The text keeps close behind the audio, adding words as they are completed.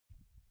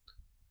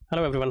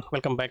Hello everyone,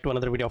 welcome back to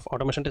another video of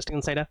Automation Testing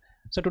Insider.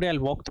 So today I'll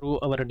walk through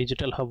our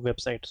Digital Hub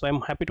website. So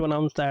I'm happy to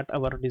announce that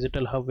our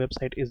Digital Hub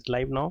website is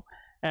live now,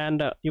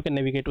 and you can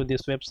navigate to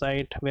this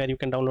website where you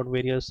can download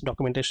various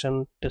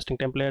documentation, testing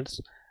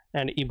templates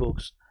and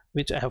ebooks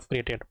which I have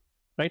created,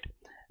 right?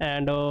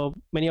 And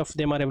many of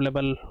them are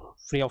available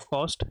free of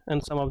cost,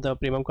 and some of the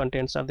premium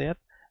contents are there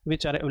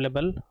which are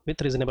available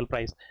with reasonable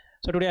price.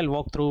 So today I'll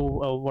walk through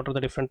what are the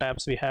different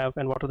tabs we have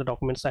and what are the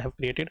documents I have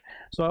created.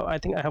 So I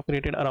think I have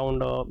created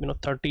around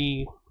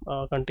 30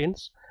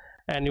 contents,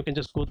 and you can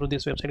just go through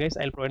this website, guys.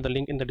 I'll provide the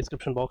link in the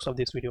description box of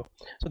this video.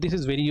 So this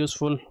is very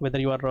useful whether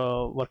you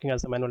are working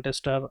as a manual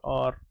tester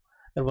or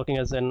you're working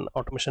as an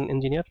automation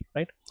engineer,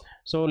 right?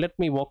 So let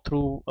me walk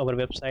through our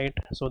website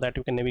so that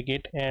you can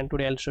navigate, and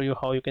today I'll show you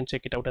how you can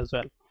check it out as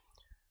well.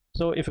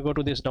 So if you go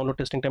to this download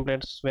testing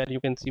templates, where you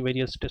can see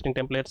various testing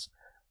templates.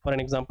 For an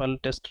example,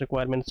 test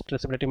requirements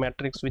traceability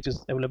matrix, which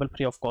is available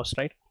free of cost,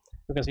 right?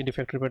 You can see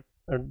defect report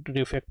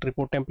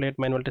template,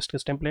 manual test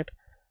case template.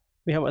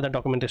 We have other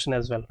documentation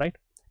as well, right?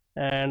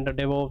 And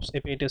DevOps,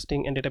 API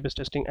testing and database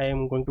testing I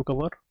am going to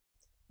cover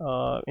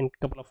in a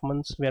couple of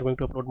months. We are going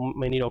to upload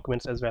many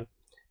documents as well.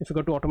 If you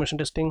go to automation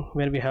testing,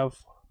 where we have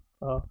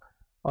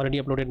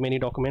already uploaded many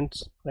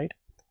documents, right?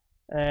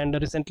 And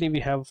recently we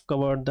have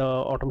covered the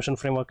automation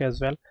framework as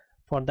well.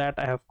 For that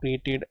I have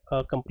created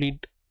a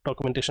complete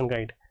documentation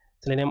guide,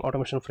 Selenium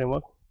Automation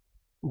Framework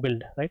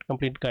build, right?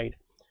 Complete guide.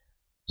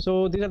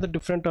 So these are the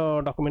different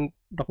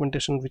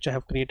documentation which I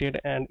have created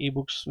and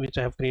ebooks which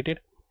I have created.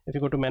 If you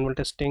go to manual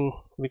testing,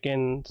 we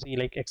can see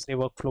like X-ray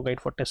workflow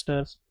guide for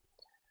testers,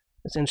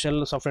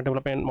 essential software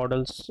development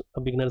models,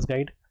 a beginner's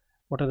guide.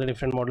 What are the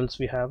different models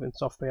we have in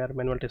software,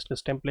 manual test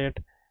case template.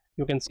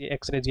 You can see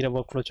X-ray Jira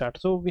workflow chart.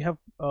 So we have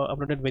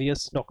uploaded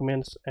various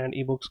documents and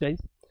ebooks, guys.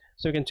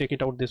 So you can check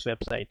it out this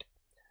website.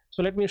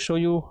 So let me show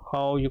you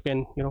how you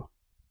can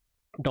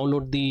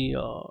download the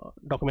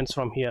documents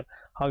from here,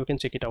 how you can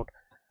check it out.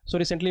 So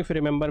recently, if you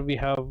remember, we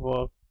have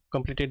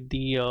completed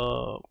the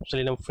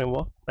Selenium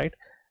framework, right?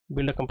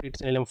 Build a complete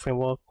Selenium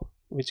framework,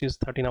 which is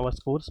 13 hours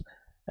course.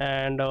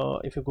 And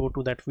if you go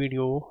to that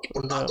video,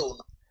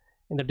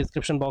 in the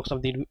description box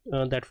of the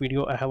that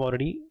video, I have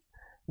already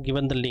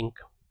given the link,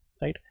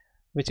 right,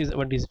 which is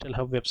our Digital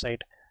Hub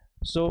website.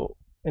 So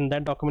in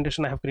that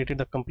documentation I have created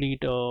the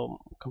complete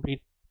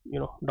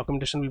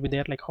documentation will be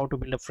there, like how to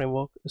build a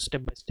framework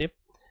step by step.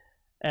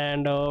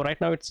 And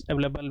right now it's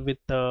available with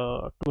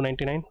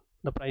 $299,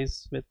 the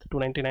price with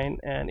 $299,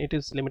 and it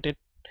is limited.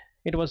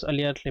 It was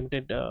earlier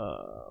limited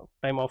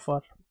time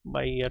offer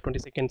by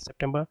 22nd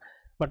September,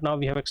 but now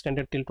we have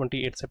extended till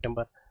 28th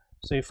September.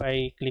 So if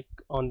I click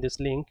on this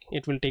link,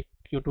 it will take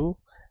you to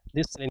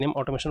this Selenium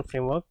Automation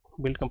Framework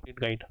build complete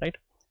guide, right,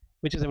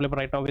 which is available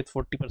right now with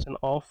 40%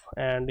 off,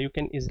 and you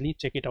can easily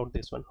check it out,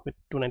 this one with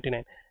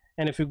 $299.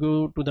 And if you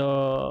go to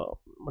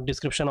the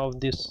description of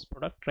this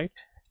product, right,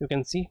 you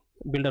can see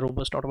build a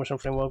robust automation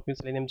framework with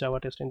Selenium,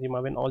 Java, TestNG,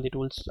 Maven, all the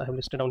tools I have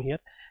listed down here.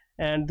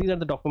 And these are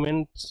the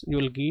documents you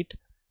will get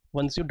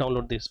once you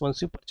download this,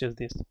 once you purchase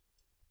this,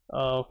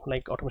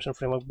 like automation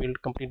framework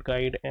build complete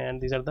guide.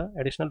 And these are the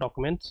additional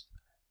documents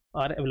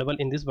are available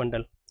in this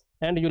bundle.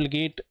 And you will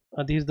get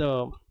these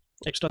the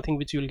extra thing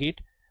which you will get,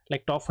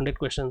 like top 100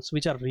 questions,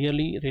 which are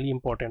really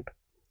important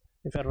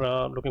if you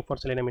are looking for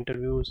Selenium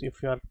interviews,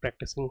 if you are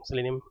practicing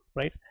Selenium,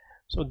 right?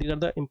 So these are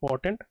the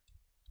important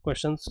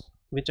questions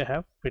which I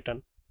have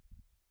written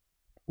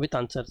with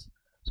answers.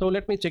 So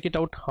let me check it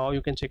out, how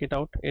you can check it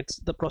out.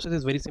 The process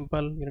is very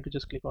simple. You need to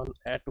just click on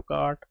add to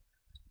cart,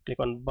 click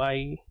on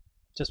buy,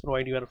 just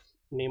provide your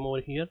name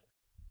over here,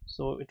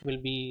 so it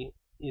will be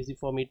easy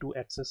for me to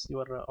access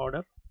your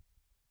order.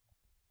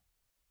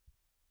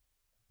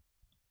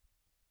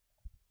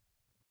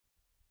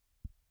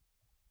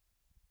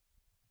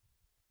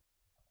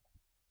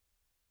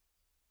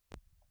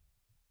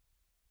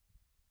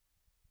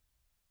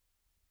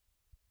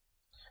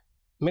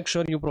 Make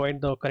sure you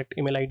provide the correct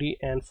email ID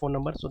and phone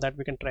number so that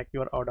we can track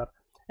your order.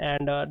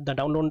 And the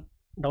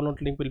download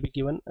link will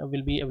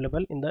be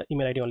available in the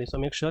email ID only. So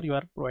make sure you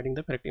are providing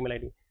the correct email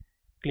ID.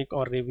 Click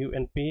on review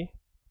and pay,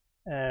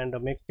 and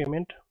make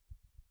payment.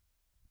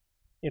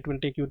 It will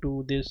take you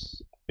to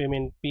this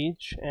payment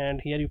page, and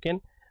here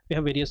we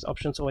have various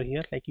options over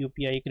here, like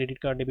UPI,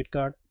 credit card, debit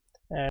card,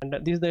 and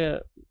this is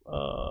the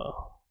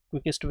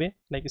quickest way,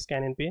 like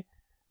scan and pay.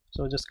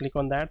 So just click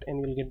on that and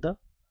you'll get the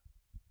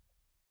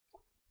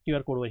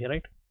QR code over here,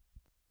 right?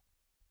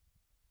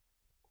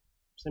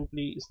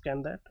 Simply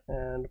scan that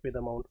and pay the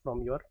amount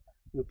from your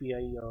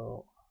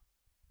UPI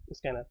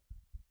scanner.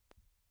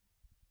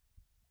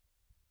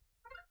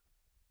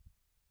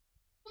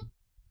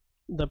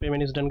 The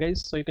payment is done,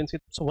 guys. So you can see,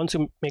 so once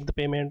you make the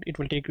payment, it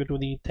will take you to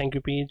the thank you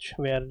page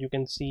where you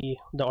can see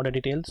the order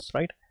details,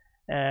 right?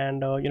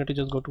 And you need to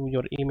just go to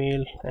your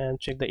email and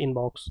check the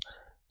inbox.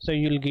 So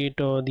you'll get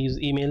these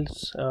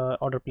emails,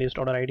 order placed,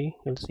 order ID.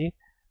 You'll see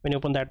when you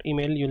open that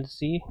email, you'll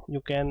see you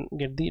can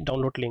get the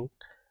download link,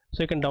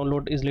 so you can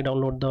easily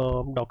download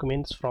the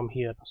documents from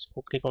here.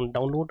 So click on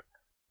download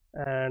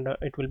and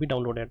it will be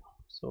downloaded.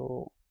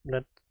 So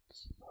let's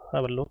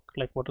have a look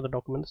like what are the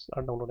documents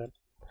are downloaded.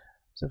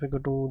 So if we go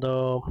to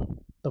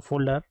the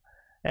folder,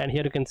 and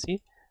here you can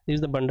see this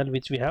is the bundle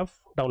which we have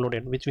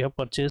downloaded, which we have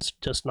purchased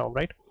just now,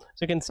 right?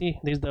 So you can see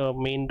this is the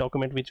main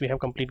document which we have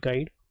complete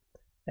guide,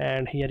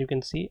 and here you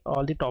can see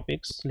all the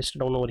topics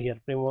listed down over here: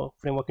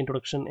 framework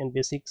introduction and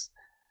basics,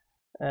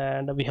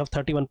 and we have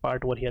 31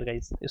 part over here,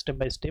 guys, step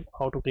by step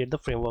how to create the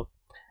framework.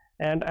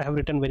 And I have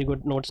written very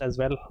good notes as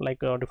well, like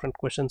different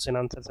questions and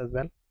answers as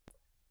well,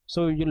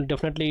 so you'll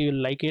definitely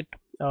like it.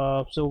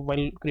 So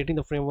while creating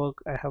the framework,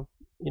 I have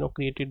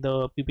created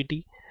the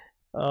PPT.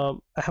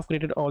 I have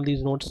created all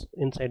these notes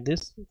inside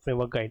this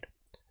framework guide,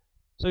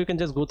 so you can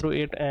just go through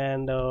it,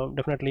 and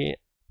definitely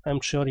I'm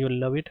sure you'll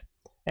love it.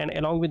 And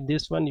along with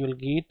this one, you will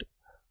get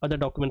other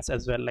documents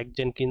as well, like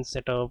Jenkins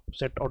setup,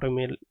 set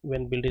automail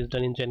when build is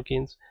done in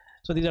Jenkins.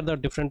 So these are the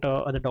different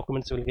other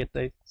documents you will get,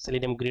 like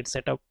Selenium grid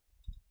setup,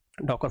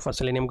 Docker for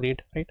Selenium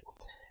grid, right?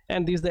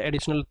 And these are the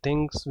additional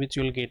things which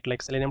you will get,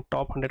 like Selenium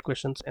top 100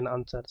 questions and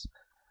answers.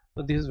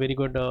 So this is very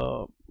good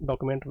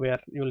document where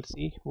you will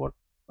see what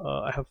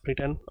I have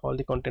written all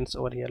the contents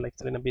over here, like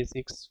Selenium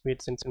basics,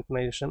 weights and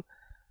synchronization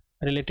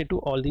related to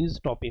all these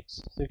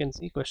topics. So you can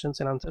see questions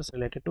and answers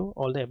related to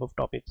all the above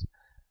topics.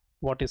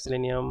 What is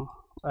Selenium?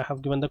 I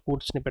have given the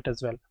code snippet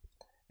as well,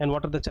 and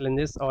what are the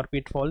challenges or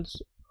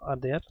pitfalls are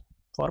there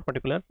for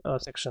particular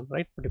section,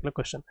 right? Particular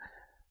question.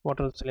 What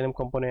are the Selenium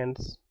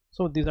components?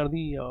 So these are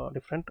the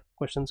different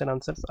questions and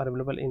answers are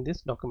available in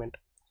this document.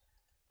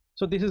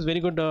 So this is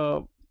very good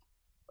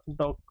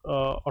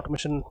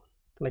automation,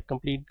 like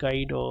complete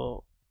guide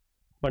or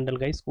bundle,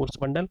 guys, course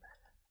bundle.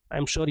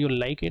 I'm sure you'll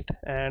like it,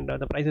 and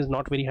the price is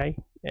not very high.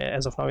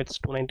 As of now, it's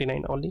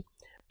 $299 only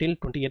till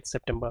 28th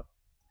September.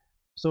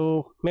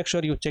 So make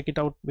sure you check it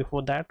out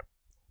before that.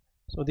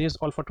 So this is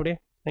all for today.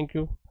 Thank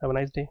you. Have a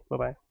nice day. Bye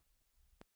bye.